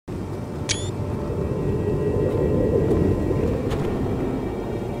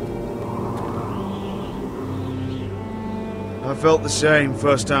I felt the same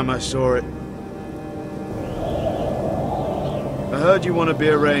first time I saw it. I heard you want to be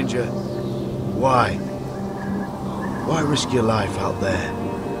a ranger. Why? Why risk your life out there?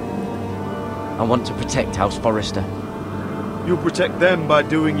 I want to protect House Forrester. You'll protect them by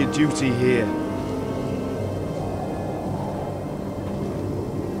doing your duty here.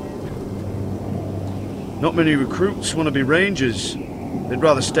 Not many recruits want to be rangers. They'd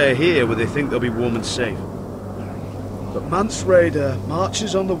rather stay here where they think they'll be warm and safe. But Mance Rayder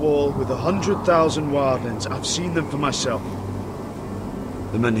marches on the wall with 100,000 wildlings. I've seen them for myself.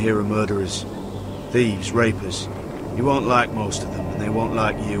 The men here are murderers, thieves, rapers. You won't like most of them, and they won't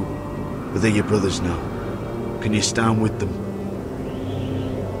like you. But they're your brothers now. Can you stand with them?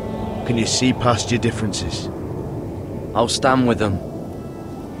 Can you see past your differences? I'll stand with them.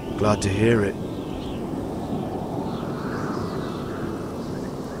 Glad to hear it.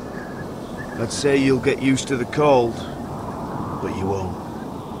 I'd say you'll get used to the cold, but you won't.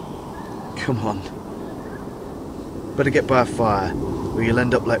 Come on. Better get by a fire, or you'll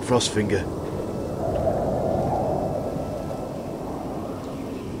end up like Frostfinger.